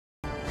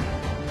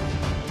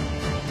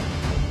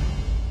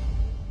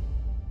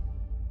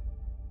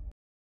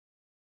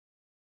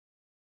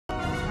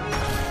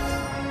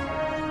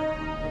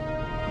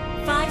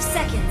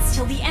attacks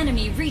till the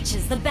enemy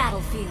reaches the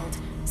battlefield.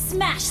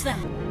 Smash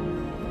them!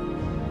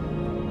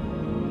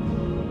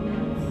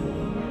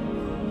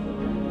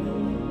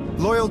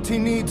 Loyalty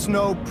needs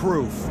no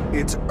proof.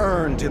 It's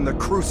earned in the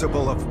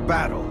crucible of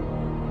battle.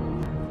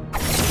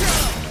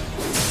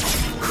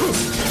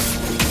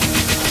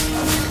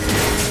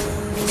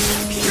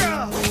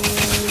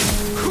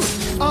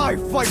 I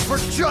fight for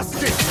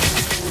justice!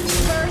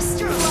 First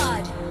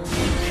blood!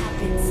 You have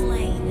been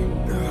slain.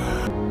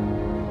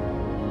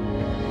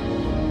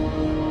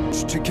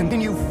 To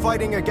continue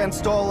fighting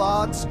against all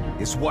odds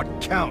is what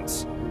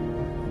counts.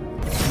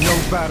 No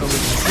battle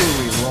is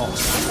truly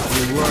lost.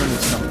 We learn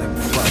something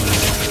from it.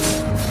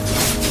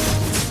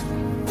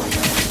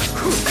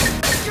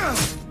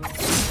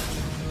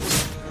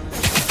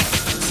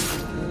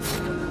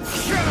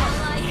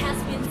 Ally has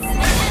been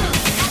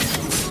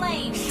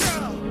slain.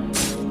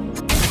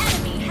 An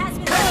enemy has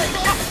been slain.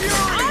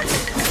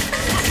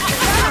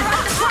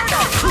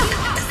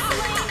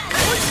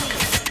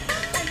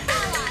 An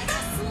ally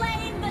has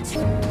slain the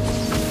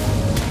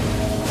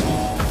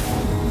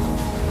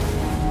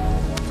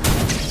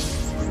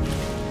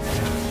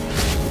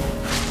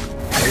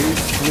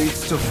Haste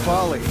leads to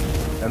folly,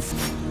 and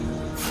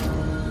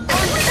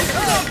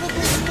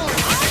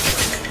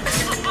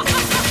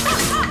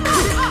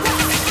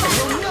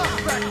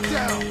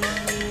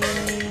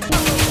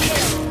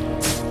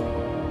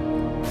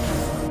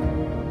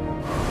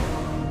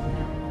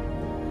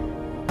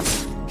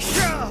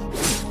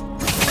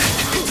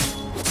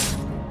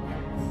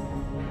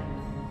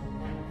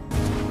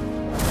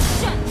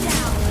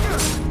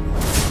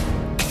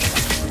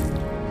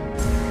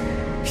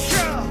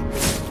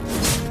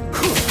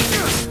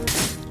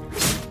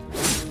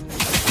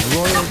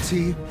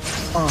loyalty,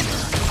 honor,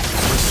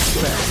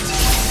 respect.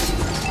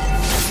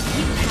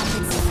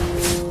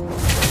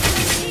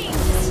 team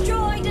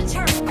destroyed a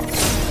turret.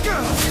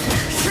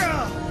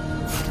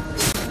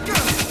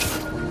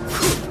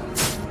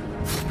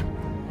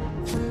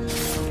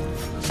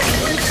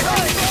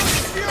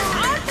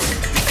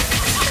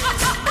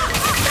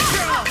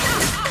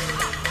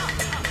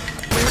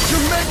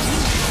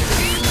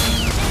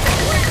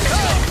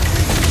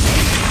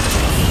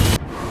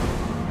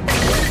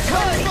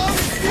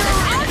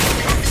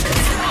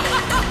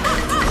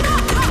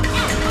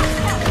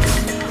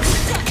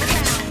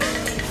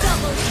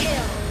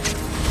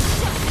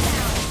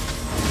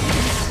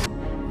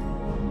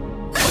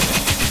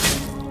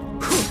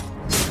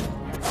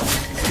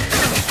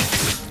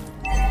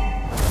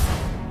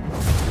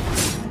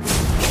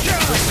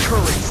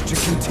 To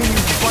continue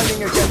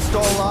fighting against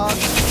all odds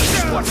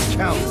is what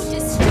counts. You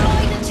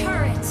destroyed a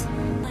turret.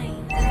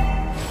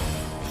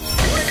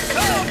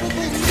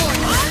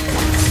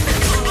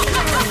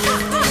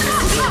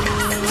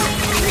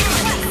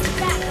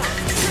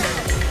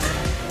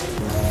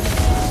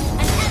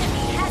 An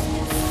enemy has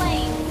been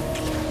slain.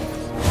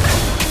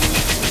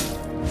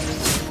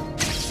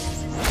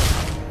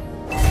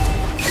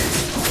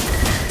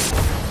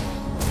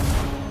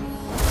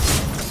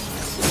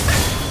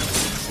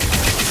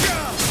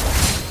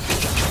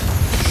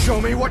 Show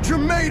me what you're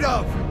made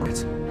of!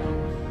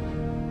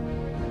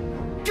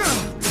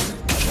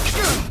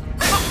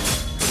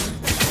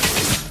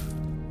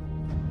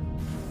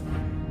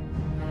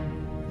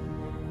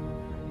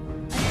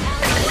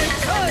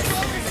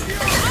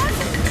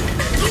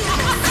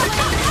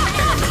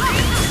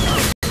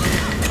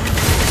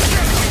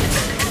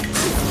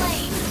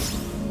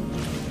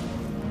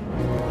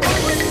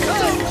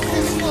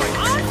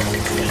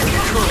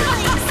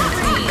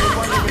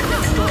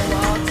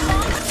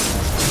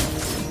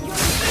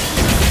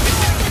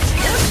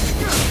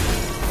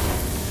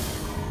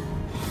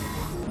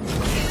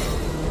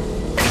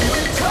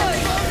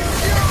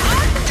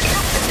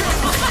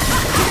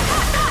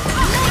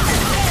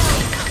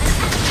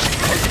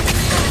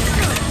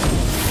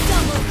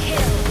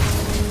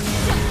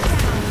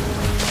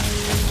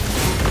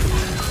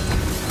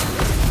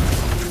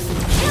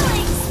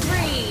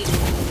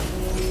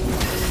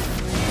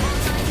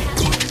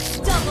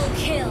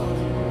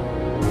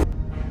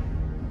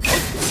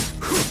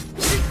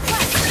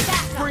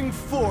 Bring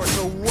forth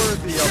a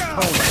worthy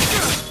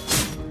opponent.